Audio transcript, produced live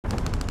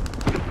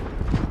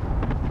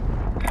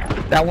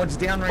That one's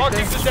down right Marking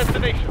there. the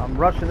destination. I'm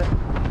rushing it.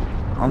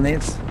 On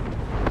this.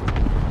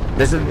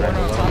 There's one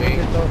on top of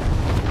it though.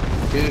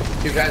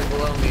 Two guys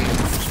below me.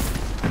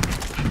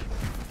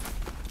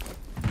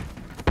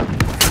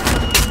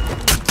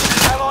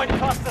 Allied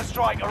cluster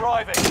strike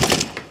arriving.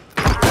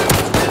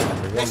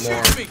 One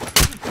more.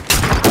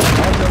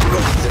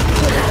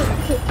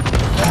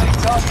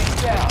 Target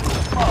down.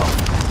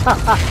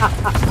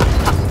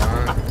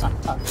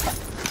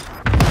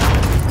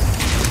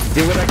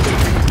 Do what I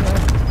can.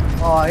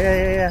 Oh,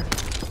 yeah.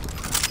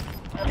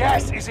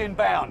 Gas is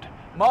inbound.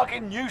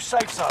 Marking new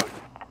safe zone.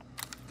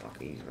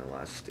 Fuck, he's my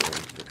last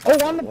stand. Oh,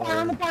 on the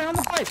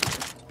pipe.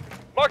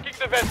 Marking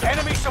the vessel.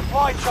 Enemy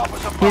supply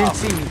choppers above. He didn't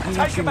see me.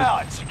 Take them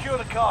out and secure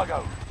the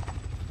cargo.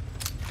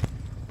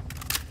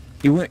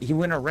 He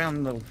went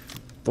around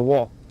the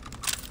wall.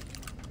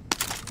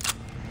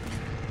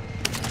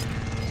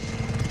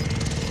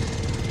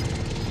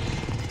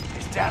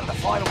 It's down to the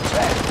final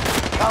 10.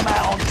 Come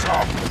out on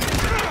top.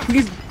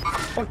 He's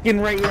fucking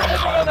right here on the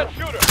Fire bottom. that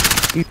shooter.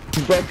 He's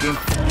broken.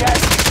 Gas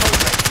is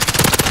moving.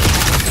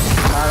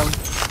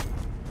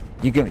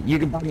 Got him. You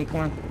can buy me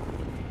corn.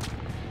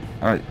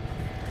 Alright.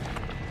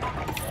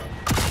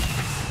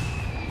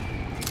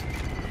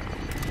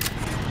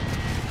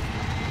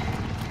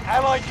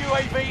 Allied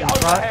UAV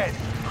overhead.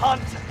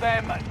 Hunt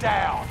them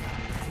down.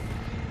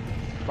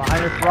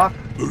 Behind this rock.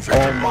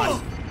 Oh my.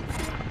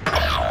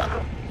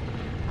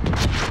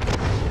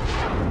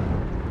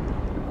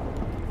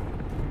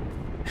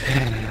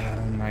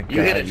 Oh my god.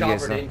 You hit a guys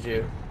chopper, know. didn't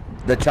you?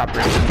 The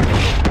chopper.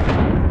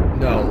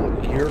 No,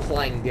 you're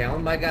flying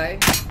down, my guy.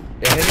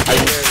 It hit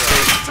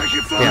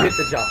you hit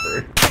the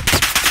chopper.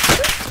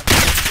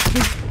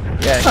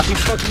 Yeah, keep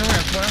fucking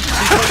around, clown.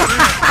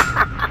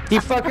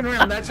 Keep fucking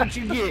around. That's what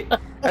you get.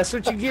 That's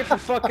what you get for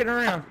fucking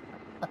around.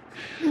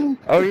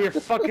 Oh, you're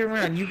fucking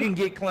around. You can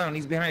get clown.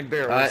 He's behind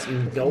barrels.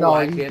 No,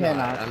 I you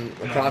cannot. cannot. I'm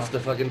across the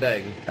fucking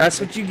deck. That's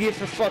what you get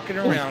for fucking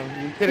around.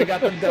 You could have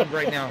got the dub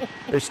right now.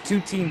 There's 2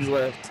 teams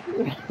left.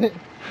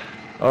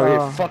 Oh,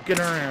 you're fucking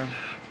around.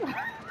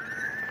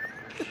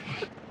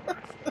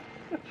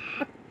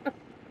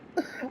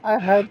 I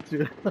had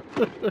to.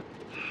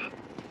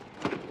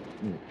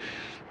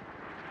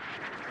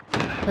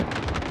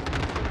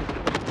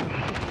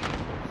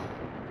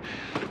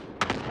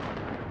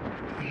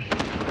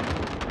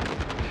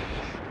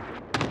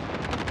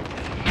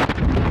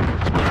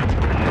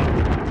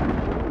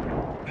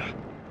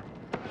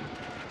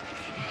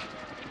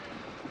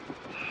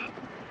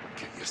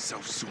 Get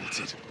yourself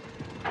sorted.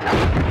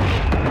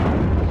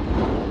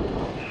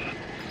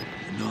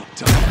 You're not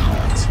done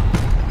yet.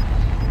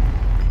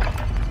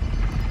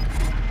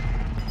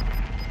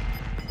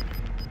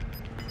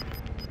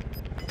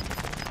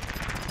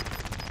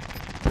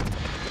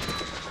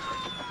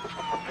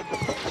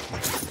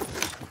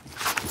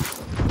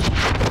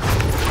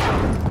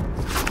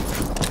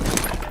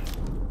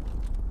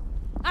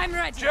 I'm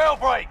ready.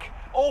 Jailbreak.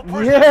 All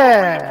prisoners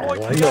Yeah. are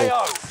redeployed to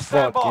AO.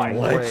 Stand by. Fucking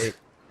wait.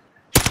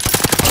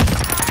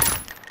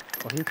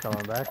 Oh, he's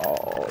coming back.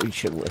 Oh, you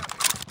should live.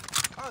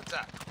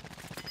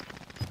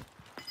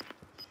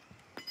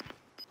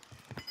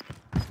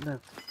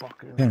 That's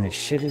fucking. What kind of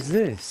shit is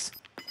this?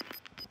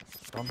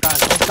 Don't die,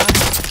 don't die.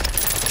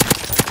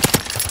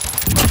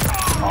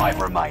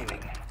 5 remaining.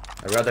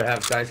 I'd rather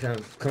have guys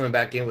coming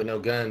back in with no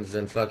guns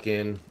than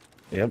fucking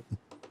Yep.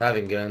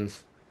 having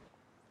guns.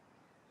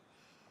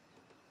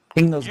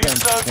 Ping those You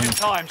guns. served your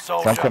time, I'm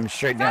soldier. coming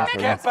straight down for you.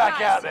 Get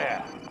back out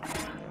there.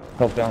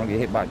 Hope I don't get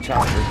hit by a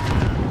chopper.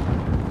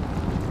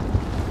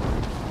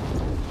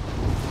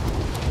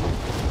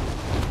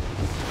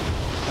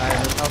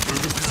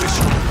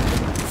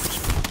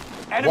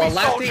 Enemy Well,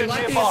 lefty, soldiers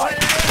lefty, nearby.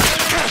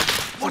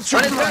 What's On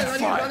your his blood right,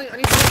 fight? on you.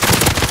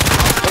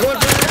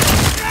 Everyone's right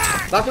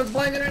now. Last one's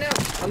flying in right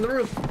now, on the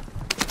roof.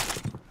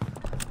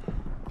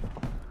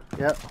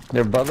 Yep.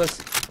 They're above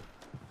us.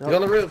 He's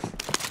on the roof.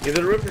 He's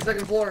on the roof or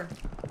second floor.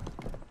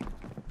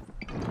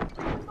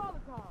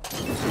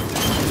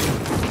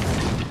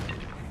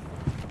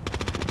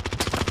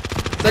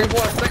 Second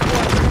floor.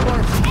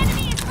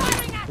 Enemy is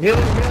firing at me.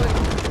 Healing.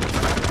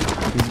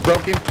 He's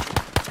broken.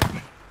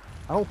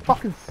 I don't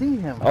fucking see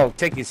him. Oh,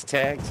 take his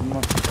tags. Second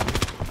floor.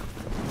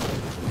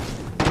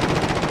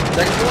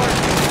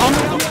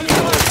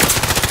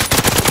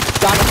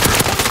 Got him.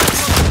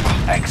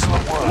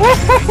 Excellent work. We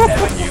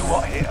never knew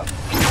what hit him.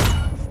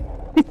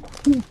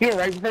 Here,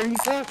 right where he's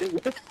talking.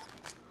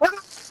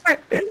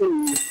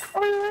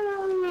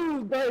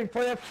 Buddy,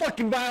 for that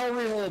fucking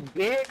violin, little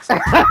bitch.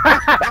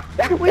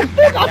 We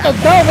still got the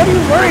gun. What are you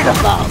worried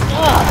about?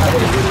 God.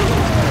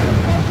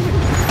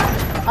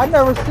 I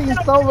never seen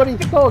somebody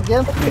so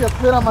against me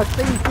that's been on my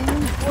same team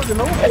before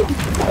than over. He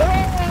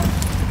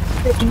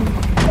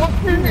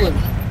was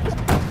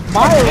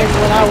smiling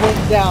when I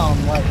went down.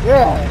 Like,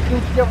 yeah,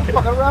 dude, you ever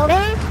fuck around?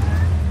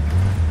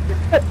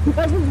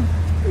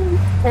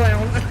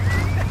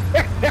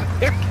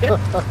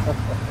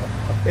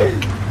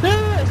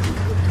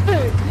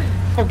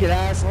 Fucking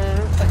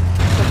asshole.